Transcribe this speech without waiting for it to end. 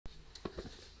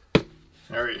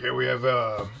All right, here we have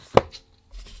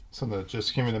something that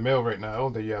just came in the mail right now.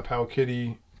 The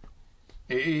Powkiddy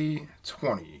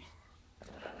A20.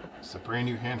 It's a brand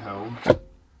new handheld.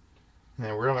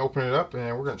 And we're going to open it up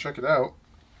and we're going to check it out.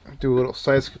 Do a little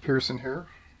size comparison here.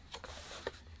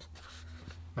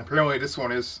 Apparently this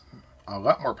one is a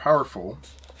lot more powerful.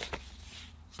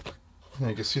 And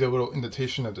you can see the little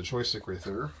indentation of the joystick right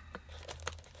there.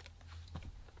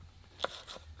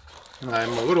 And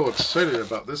I'm a little excited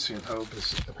about this handheld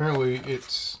because apparently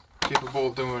it's capable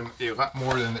of doing a lot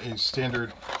more than a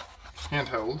standard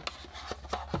handheld.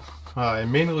 I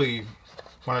mainly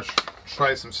want to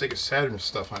try some Sega Saturn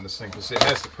stuff on this thing because it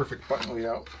has the perfect button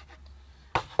layout.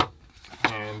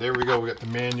 And there we go, we got the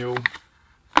manual,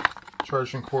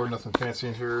 charging cord, nothing fancy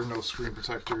in here, no screen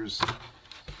protectors,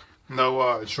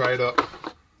 no dried up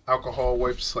alcohol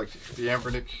wipes like the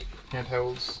Ambernick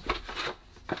handhelds.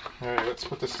 Alright, let's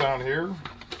put this down here.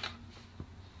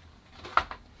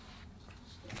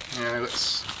 And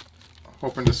let's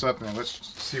open this up and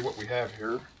let's see what we have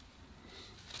here.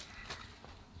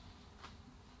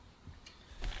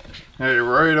 Hey,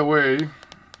 right away.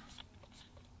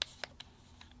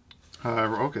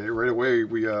 Right away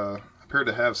we appear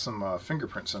to have some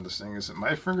fingerprints on this thing. Is it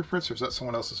my fingerprints or is that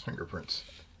someone else's fingerprints?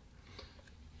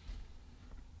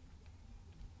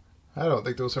 I don't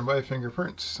think those are my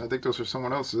fingerprints. I think those are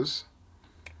someone else's.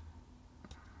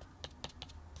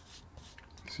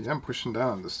 See, I'm pushing down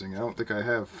on this thing. I don't think I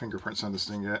have fingerprints on this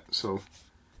thing yet. So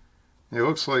it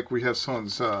looks like we have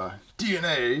someone's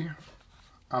DNA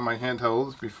on my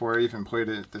handheld before I even played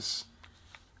it. This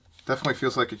definitely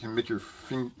feels like it can make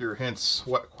your hands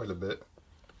sweat quite a bit.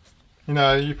 You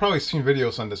know, you've probably seen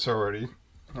videos on this already,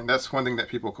 and that's one thing that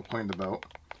people complained about.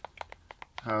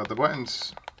 The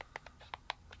buttons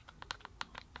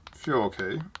feel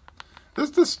okay.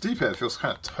 This D-pad feels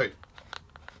kind of tight.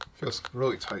 Feels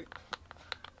really tight.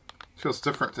 Feels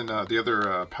different than the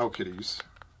other Powkiddys.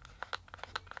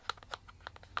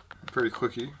 Very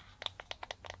clicky.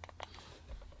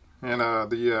 And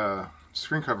the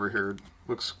screen cover here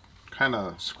looks kind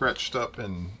of scratched up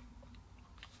and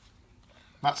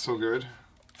not so good.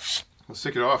 Let's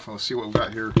take it off and let's see what we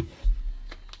got here. I'm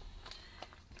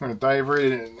going to dive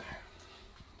right in.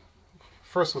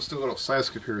 First, let's do a little size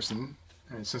comparison.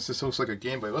 And since this looks like a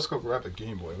Game Boy, let's go grab a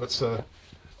Game Boy. Let's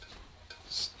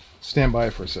stand by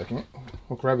for a second.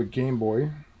 We'll grab a Game Boy.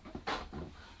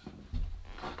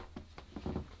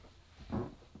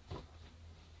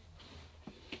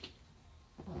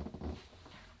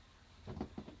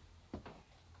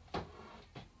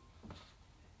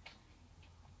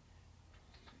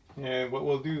 And what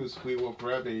we'll do is we will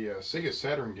grab a Sega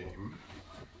Saturn game.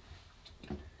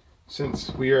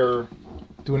 Since we are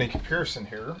doing a comparison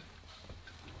here,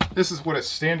 this is what a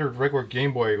standard regular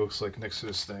Game Boy looks like next to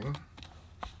this thing.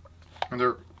 And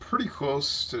they're pretty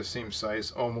close to the same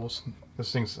size, almost.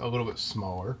 This thing's a little bit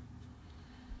smaller.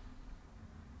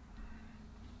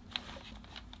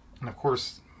 And of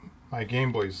course, my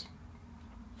Game Boy's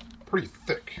pretty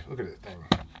thick. Look at that thing.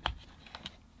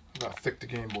 Look how thick the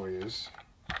Game Boy is.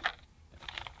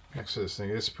 Next to this thing,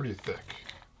 it's pretty thick.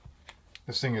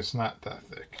 This thing is not that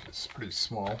thick. It's pretty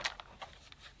small.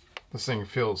 This thing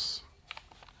feels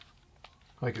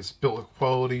like it's built with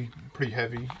quality, pretty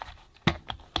heavy.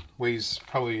 Weighs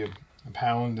probably a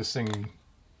pound. This thing,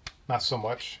 not so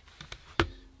much.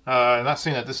 I'm not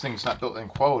saying that this thing's not built in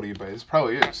quality, but it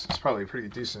probably is. It's probably pretty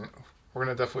decent. We're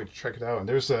going to definitely check it out. And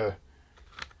there's a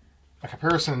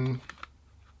comparison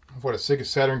of what a Sega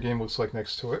Saturn game looks like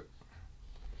next to it.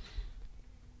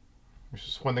 Which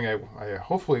is one thing I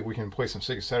hopefully we can play some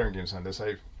Sega Saturn games on this.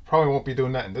 I probably won't be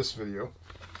doing that in this video.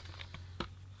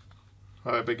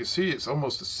 But you can see it's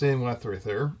almost the same length right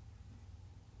there.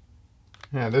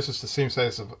 And this is the same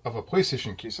size of a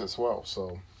PlayStation case as well.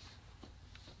 So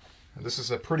this is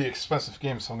a pretty expensive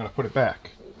game, so I'm going to put it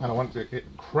back. I don't want it to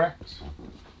get cracked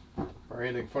or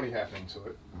anything funny happening to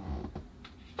it.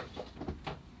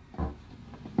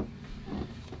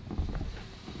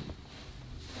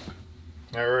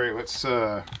 Alright, let's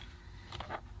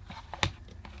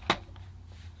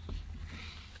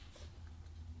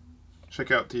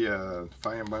check out the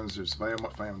volume buttons. There's volume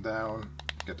up, volume down.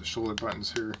 Got the shoulder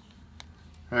buttons here.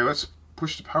 Alright, let's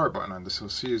push the power button on this. We'll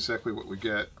see exactly what we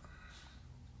get.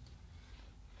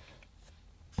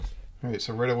 Alright,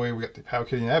 so right away we got the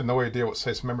Powkiddy. I have no idea what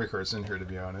size memory card's in here, to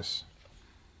be honest.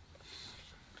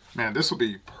 Man, this will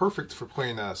be perfect for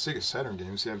playing Sega Saturn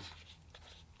games. You have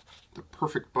the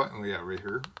perfect button layout right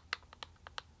here.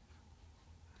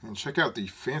 And check out the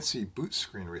fancy boot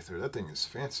screen right there. That thing is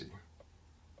fancy.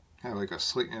 Kind of like a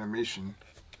slight animation.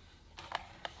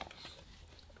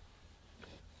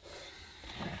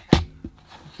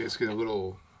 Okay, let's get a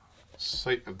little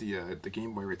sight of the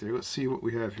Game Boy right there. Let's see what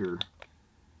we have here.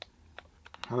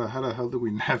 How the hell do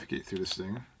we navigate through this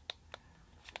thing?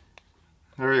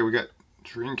 Alright, we got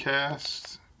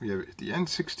Dreamcast. We have the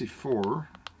N64.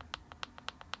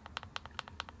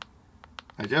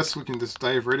 I guess we can just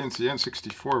dive right into the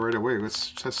N64 right away.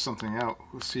 Let's test something out.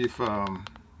 Let's see if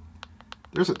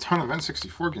there's a ton of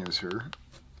N64 games here.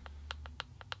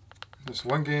 There's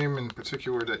one game in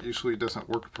particular that usually doesn't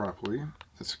work properly.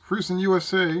 It's Cruisin'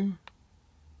 USA, and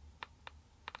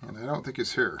I don't think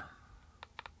it's here.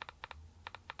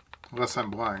 Unless I'm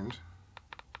blind.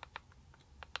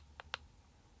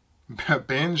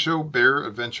 Banjo Bear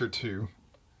Adventure 2.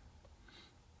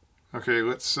 Okay,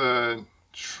 let's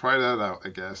try that out, I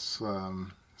guess.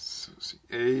 So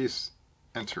see,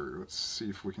 enter. Let's see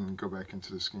if we can go back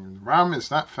into this game. ROM is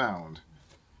not found.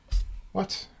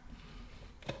 What?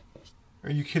 Are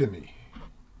you kidding me?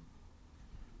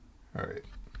 Alright,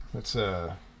 let's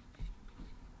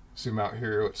zoom out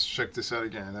here. Let's check this out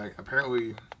again.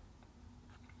 Apparently,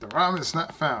 the ROM is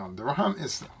not found. The ROM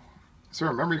is... Is there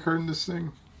a memory card in this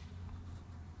thing?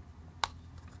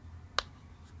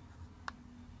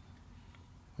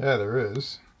 Yeah, there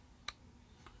is.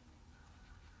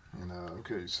 And,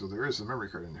 okay, so there is a memory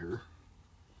card in here.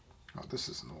 Oh, this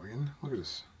is annoying. Look at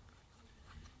this.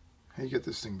 How do you get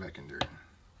this thing back in there?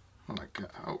 Oh my god.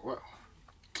 Oh, wow.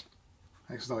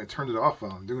 I accidentally turned it off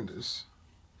while I'm doing this.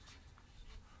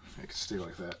 I can stay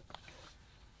like that.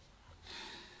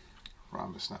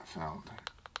 ROM is not found.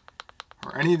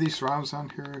 Are any of these ROMs on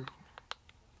here?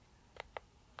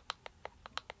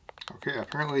 Okay,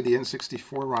 apparently the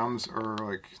N64 ROMs are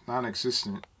like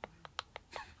non-existent.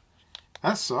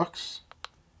 That sucks.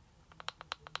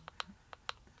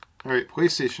 Alright,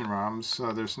 PlayStation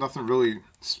ROMs. There's nothing really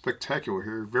spectacular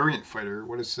here. Variant Fighter,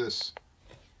 what is this?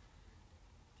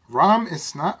 ROM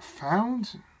is not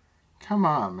found? Come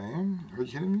on, man. Are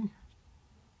you kidding me?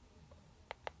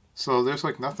 So there's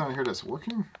like nothing on here that's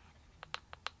working?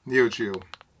 Neo Geo.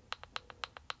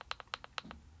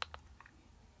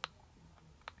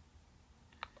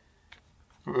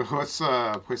 Let's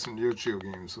play some Neo Geo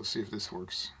games. Let's see if this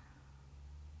works.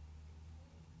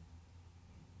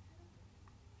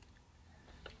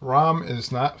 ROM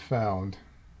is not found.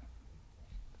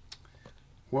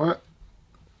 What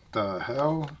the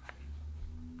hell?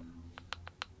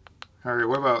 Alright,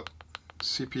 what about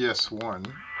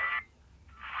CPS-1?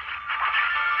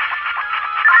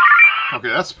 Okay,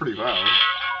 that's pretty loud.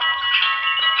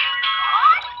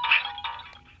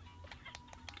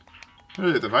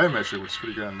 Hey, the volume actually looks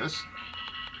pretty good on this.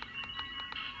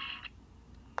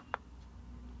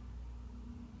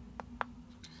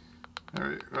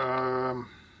 Alright,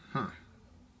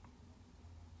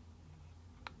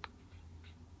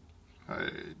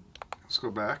 let's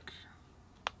go back.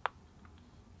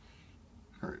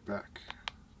 Alright, back.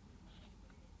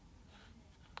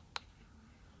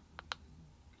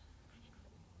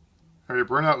 Alright,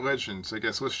 Burnout Legends, I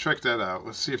guess. Let's check that out.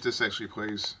 Let's see if this actually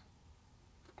plays.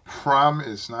 ROM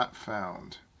is not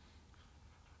found.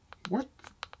 What?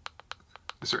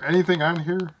 Is there anything on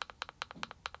here?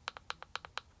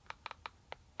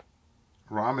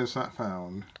 ROM is not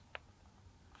found.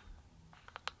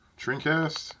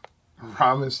 Dreamcast?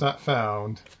 ROM is not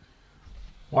found.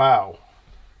 Wow.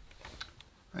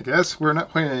 I guess we're not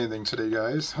playing anything today,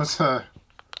 guys. Let's, well,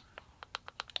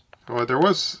 there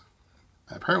was...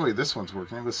 Apparently this one's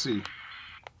working. Let's see.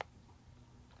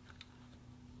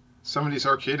 Some of these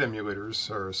arcade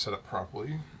emulators are set up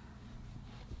properly.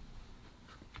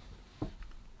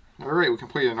 Alright, we can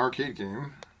play an arcade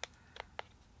game.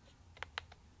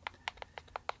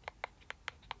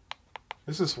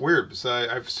 This is weird because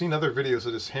I've seen other videos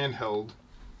of this handheld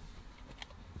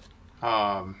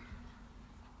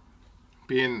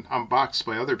being unboxed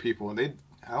by other people, and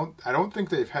I don't think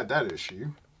they've had that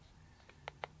issue.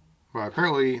 But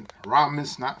apparently, ROM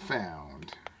is not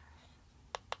found.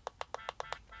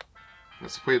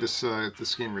 Let's play this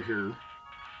this game right here.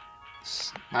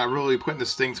 It's not really putting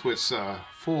this thing to its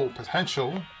full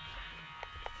potential.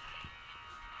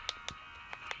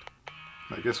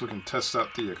 I guess we can test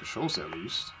out the controls at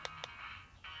least.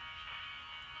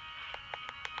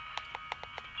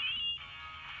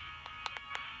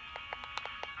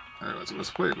 Alright,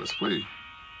 let's play. Let's play.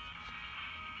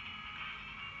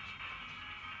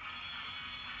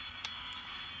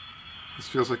 This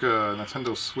feels like a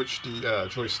Nintendo Switch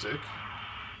joystick.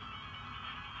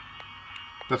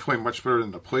 Definitely much better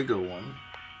than the Play-Go one.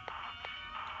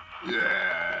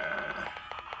 Yeah!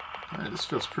 Alright, this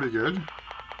feels pretty good.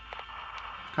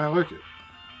 Kind of like it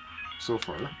so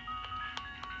far.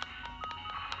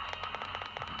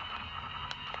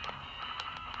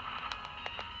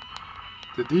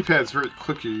 The D-pad's very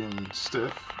clicky and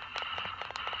stiff.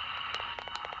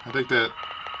 I think that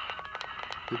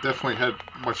they definitely had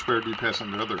much better D-pads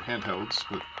on the other handhelds,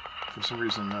 but for some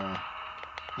reason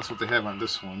that's what they have on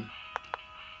this one.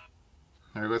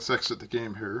 Alright, let's exit the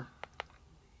game here.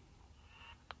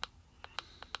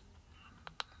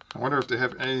 I wonder if they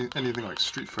have anything like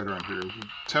Street Fighter on here.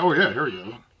 Oh yeah, here we go.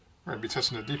 We're going to be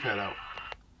testing the D-pad out.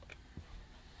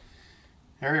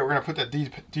 Here we go, we're going to put that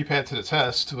D-pad to the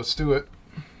test. Let's do it.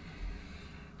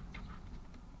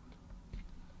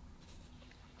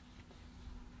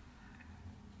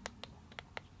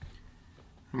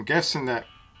 I'm guessing that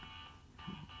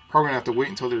probably gonna have to wait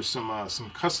until there's some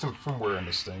custom firmware in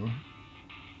this thing.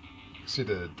 See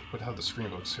how the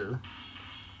screen looks here.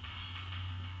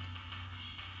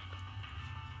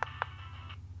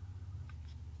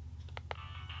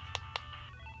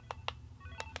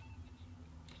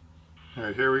 All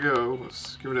right, here we go.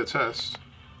 Let's give it a test.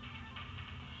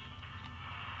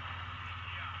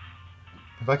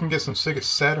 If I can get some Sega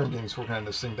Saturn games working on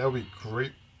this thing, that would be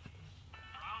great.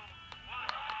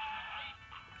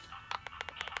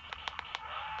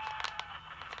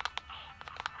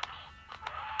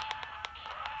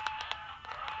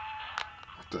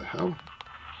 What the hell?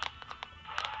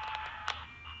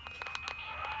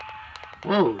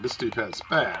 Whoa, this D-pad's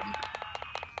bad.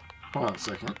 Hold on a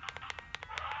second.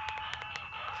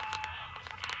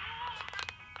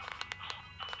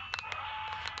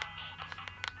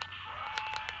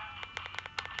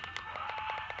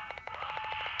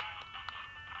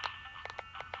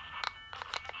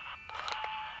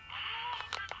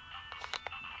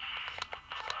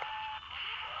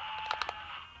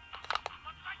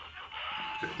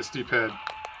 Okay, this D-pad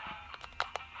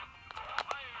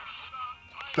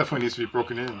definitely needs to be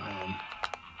broken in, man.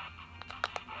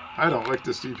 I don't like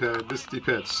this D-pad. This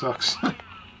D-pad sucks.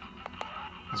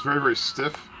 It's very, very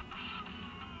stiff.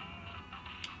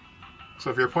 So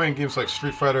if you're playing games like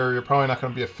Street Fighter, you're probably not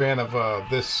going to be a fan of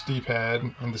this D-pad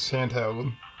and this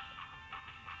handheld.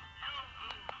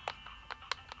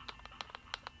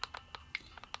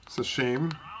 It's a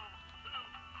shame.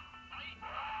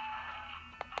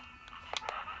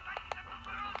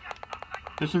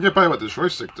 You can get by with the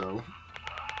joystick, though.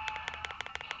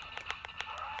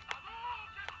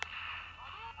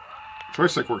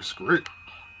 Joystick works great.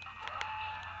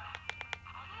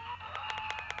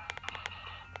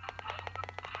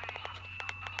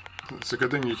 It's a good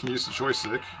thing you can use the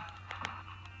joystick.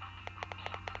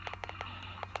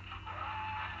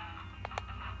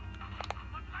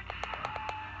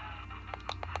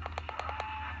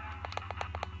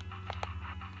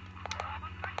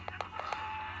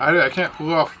 I can't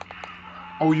pull off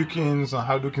Ouyukins and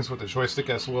Hadoukens with the joystick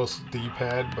as well as the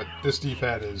D-pad, but this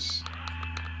D-pad is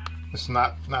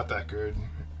not that good.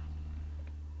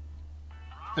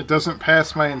 It doesn't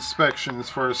pass my inspection as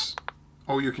far as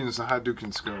Ouyukins and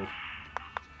Hadoukens go.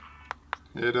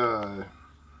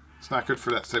 It's not good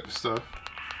for that type of stuff.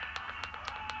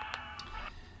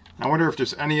 I wonder if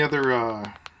there's any other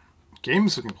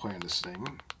games we can play on this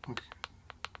thing.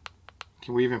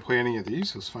 Can we even play any of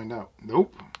these? Let's find out.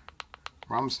 Nope.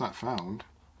 ROM's not found.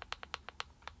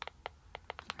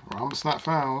 ROM's not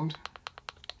found.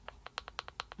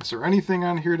 Is there anything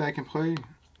on here that I can play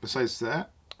besides that?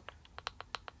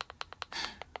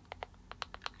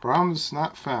 ROM's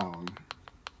not found.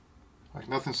 Like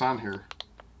nothing's on here.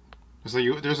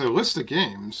 There's a list of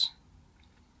games.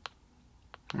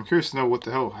 I'm curious to know what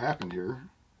the hell happened here.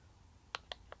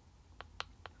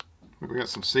 We got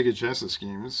some Sega Genesis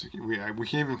games. We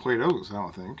can't even play those, I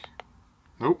don't think.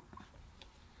 Nope.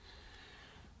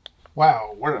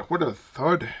 Wow, what a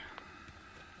thud.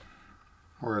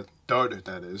 Or a dud,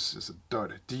 that is. It's a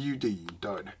dud. D-U-D,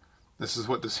 dud. This is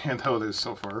what this handheld is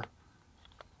so far.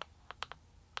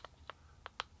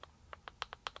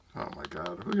 Oh my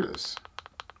god, look at this.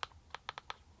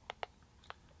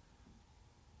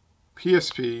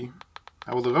 PSP.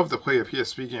 I would love to play a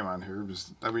PSP game on here.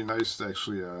 Because that'd be nice to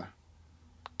actually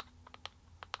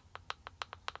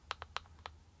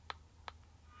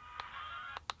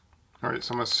Alright,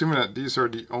 so I'm assuming that these are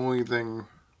the only thing.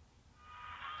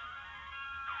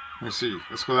 Let me see.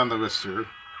 Let's go down the list here.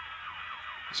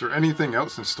 Is there anything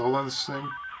else installed on this thing?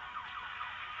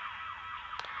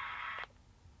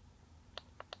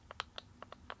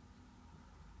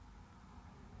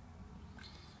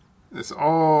 It's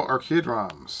all arcade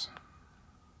ROMs.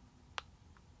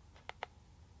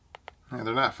 And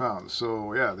they're not found.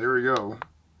 So yeah, there we go.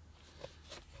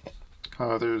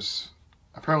 There's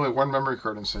apparently one memory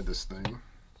card inside this thing.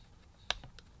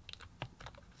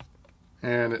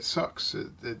 And it sucks. It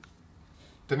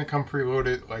didn't come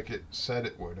preloaded like it said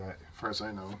it would, as far as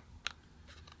I know.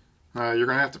 You're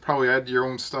going to have to probably add your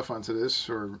own stuff onto this,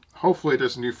 or hopefully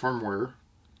there's new firmware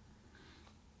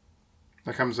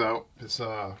that comes out. It's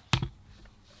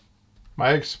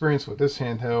my experience with this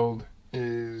handheld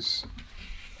is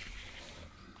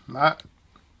not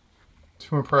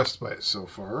too impressed by it so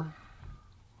far.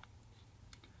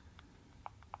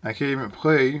 I can't even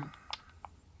play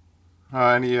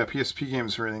any PSP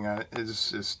games or anything on it.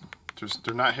 It's just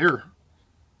they're not here.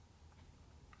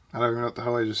 I don't even know what the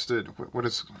hell I just did. What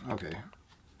is... Okay.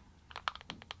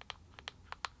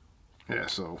 Yeah,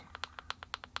 so...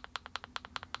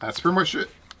 That's pretty much it.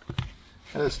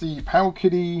 And it's the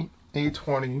Powkiddy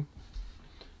A20.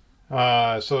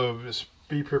 So just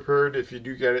be prepared. If you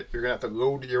do get it, you're going to have to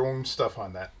load your own stuff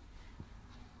on that.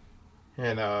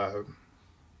 And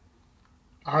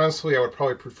honestly, I would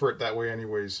probably prefer it that way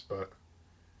anyways. But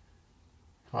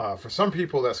for some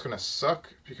people, that's going to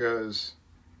suck because...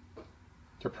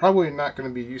 they're probably not going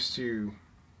to be used to...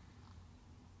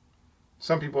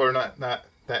 Some people are not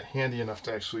that handy enough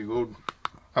to actually load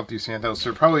up these handhelds.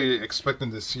 They're probably expecting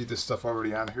to see this stuff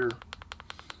already on here.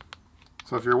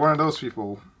 So if you're one of those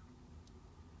people,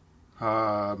 you're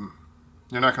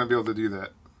not going to be able to do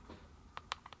that.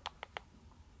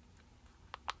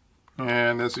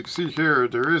 And as you can see here,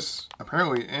 there is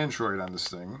apparently Android on this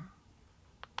thing.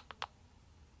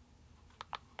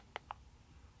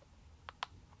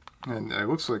 And it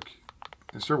looks like,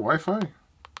 is there Wi-Fi?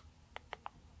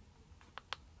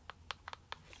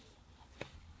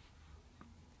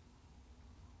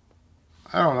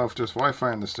 I don't know if there's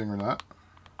Wi-Fi on this thing or not.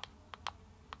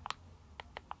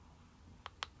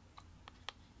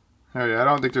 Oh yeah, I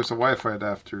don't think there's a Wi-Fi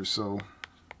adapter, so...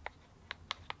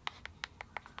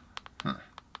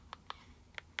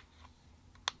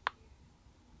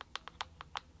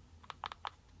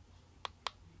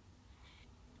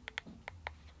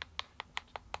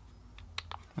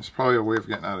 There's probably a way of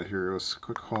getting out of here. Let's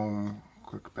click home,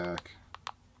 click back.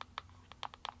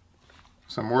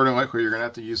 So more than likely you're going to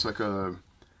have to use like a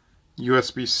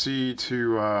USB-C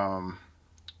to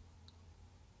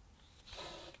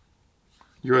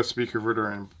USB converter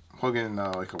and plug in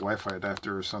like a Wi-Fi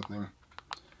adapter or something.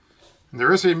 And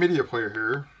there is a media player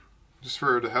here. Just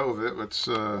for the hell of it, let's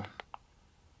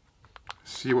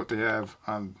see what they have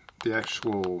on the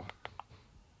actual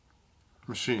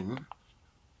machine.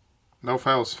 No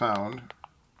files found.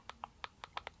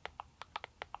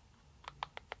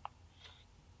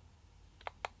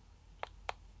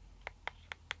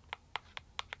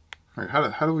 Alright,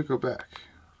 how do we go back?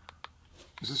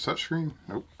 Is this touchscreen?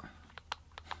 Nope.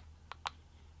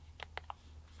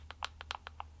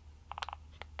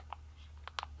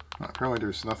 Apparently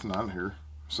there's nothing on here.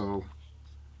 So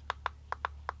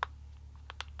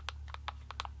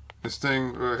this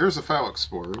thing, here's a file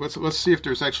explorer. Let's see if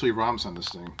there's actually ROMs on this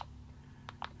thing.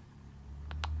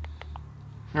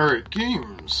 Alright,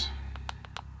 games.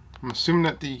 I'm assuming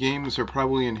that the games are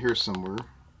probably in here somewhere.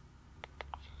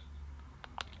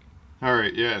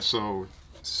 Alright, yeah, so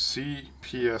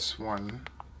CPS1.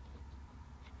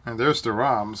 And there's the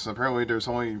ROMs. Apparently there's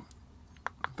only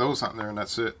those on there and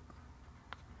that's it.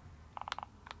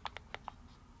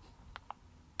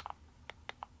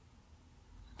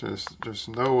 There's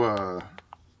no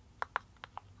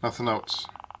nothing else.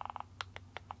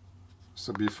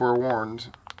 So be forewarned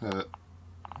that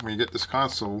when you get this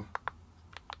console,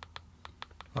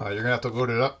 you're gonna have to load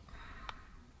it up.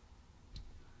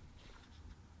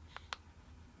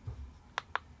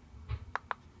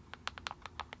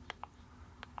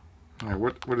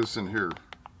 Alright, what is in here?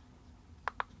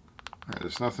 Alright,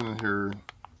 there's nothing in here.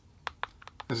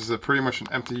 This is pretty much an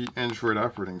empty Android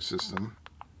operating system.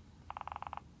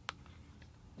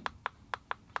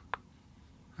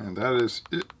 And that is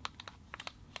it.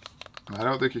 I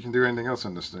don't think you can do anything else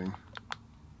on this thing.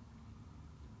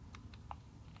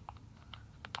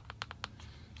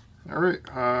 Alright,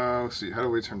 let's see, how do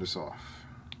we turn this off?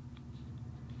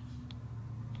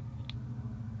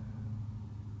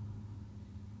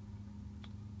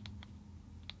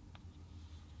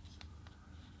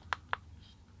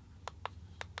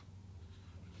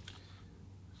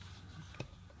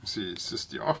 Let's see, is this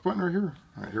the off button right here?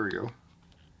 Alright, here we go.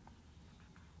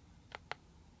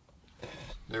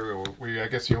 There we go. I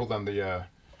guess you hold on the,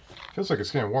 feels like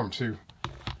it's getting warm too.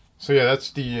 So yeah,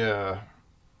 that's the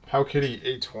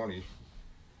Powkiddy A20.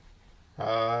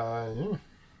 Yeah.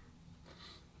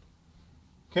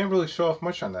 Can't really show off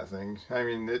much on that thing. I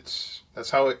mean, that's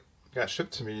how it got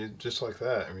shipped to me, just like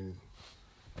that. I mean,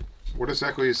 what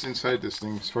exactly is inside this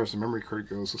thing as far as the memory card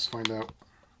goes? Let's find out.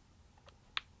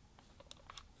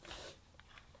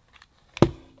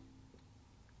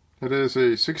 It is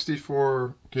a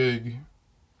 64 gig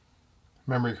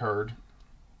memory card.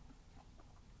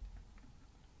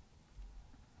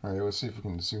 Alright, let's see if we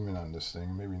can zoom in on this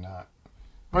thing. Maybe not.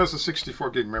 Well, it's a 64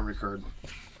 gig memory card.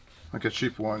 Like a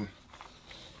cheap one.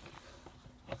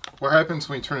 What happens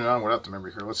when you turn it on without the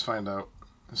memory card? Let's find out.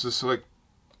 Is this like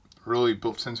really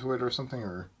built into it or something?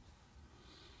 Or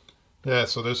yeah,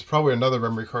 so there's probably another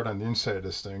memory card on the inside of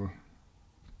this thing.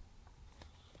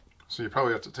 So you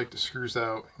probably have to take the screws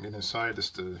out and get inside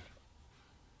just to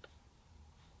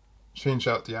change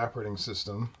out the operating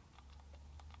system.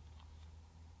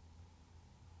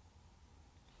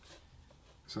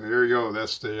 So there you go,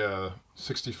 that's the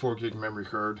 64 gig memory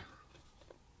card.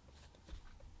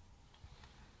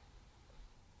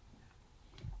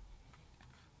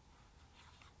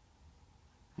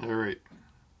 Alright,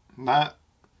 not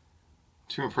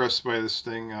too impressed by this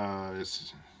thing.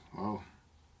 It's, well,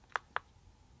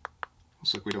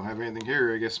 looks like we don't have anything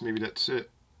here. I guess maybe that's it.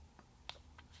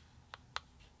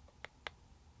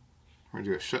 We're going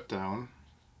to do a shutdown.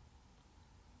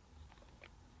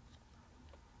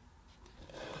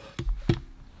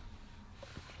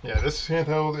 Yeah, this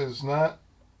handheld is not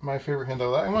my favorite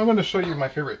handheld. I'm going to show you my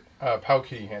favorite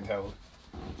Powkiddy handheld.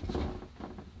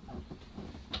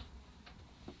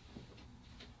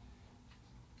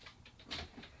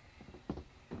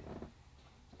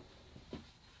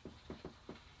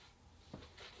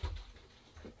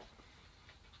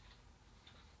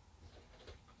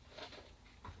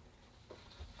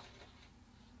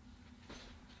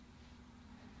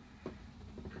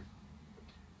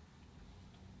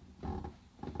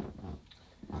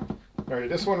 Alright,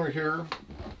 this one right here,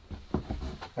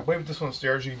 I believe this one's the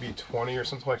RGB20 or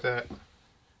something like that.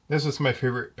 This is my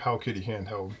favorite Powkiddy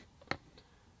handheld.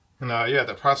 And yeah,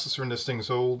 the processor in this thing is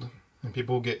old, and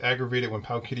people get aggravated when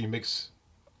Powkiddy makes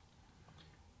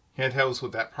handhelds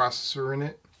with that processor in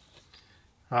it.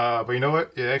 But you know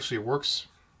what? It actually works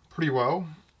pretty well.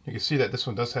 You can see that this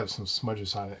one does have some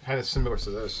smudges on it, kind of similar to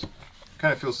this.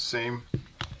 Kind of feels the same.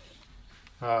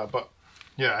 But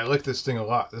yeah, I like this thing a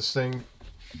lot. This thing,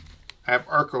 I have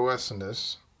Arc OS in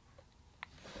this.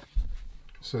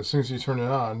 So as soon as you turn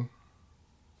it on,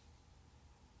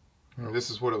 this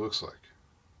is what it looks like.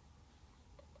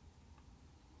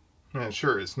 And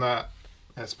sure, it's not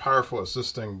as powerful as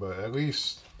this thing, but at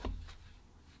least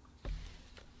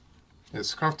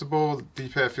it's comfortable. The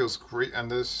D-pad feels great on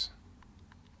this.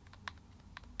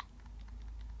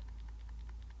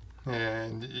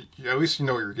 And at least you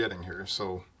know what you're getting here.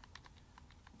 So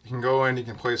you can go in, you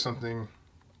can play something.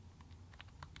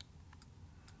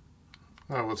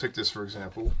 We'll take this for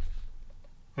example.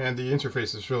 And the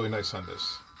interface is really nice on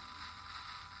this.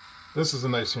 This is a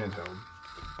nice handheld.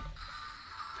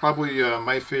 Probably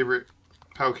my favorite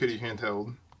Powkiddy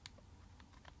handheld.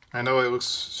 I know it looks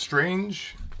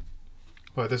strange,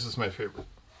 but this is my favorite.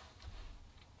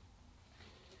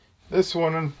 This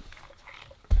one, I'm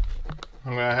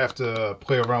going to have to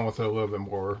play around with it a little bit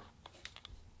more.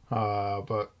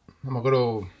 But I'm a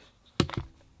little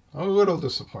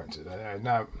disappointed. I'm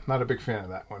not a big fan of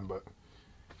that one, but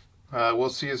we'll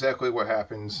see exactly what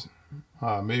happens.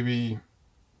 Maybe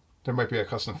there might be a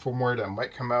custom firmware that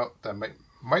might come out that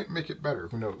might make it better.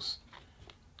 Who knows?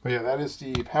 But yeah, that is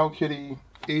the Powkiddy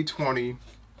A20.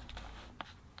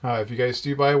 If you guys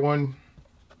do buy one,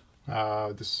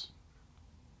 who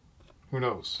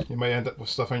knows? You might end up with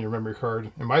stuff on your memory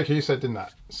card. In my case, I did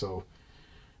not. So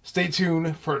stay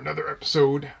tuned for another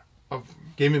episode of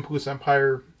Gaming Police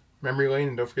Empire Memory Lane,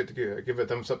 and don't forget to give it a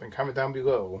thumbs up and comment down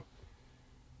below,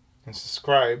 and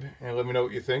subscribe, and let me know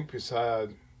what you think, because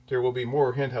there will be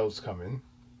more handhelds coming,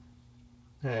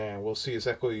 and we'll see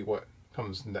exactly what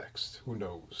comes next. Who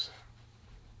knows?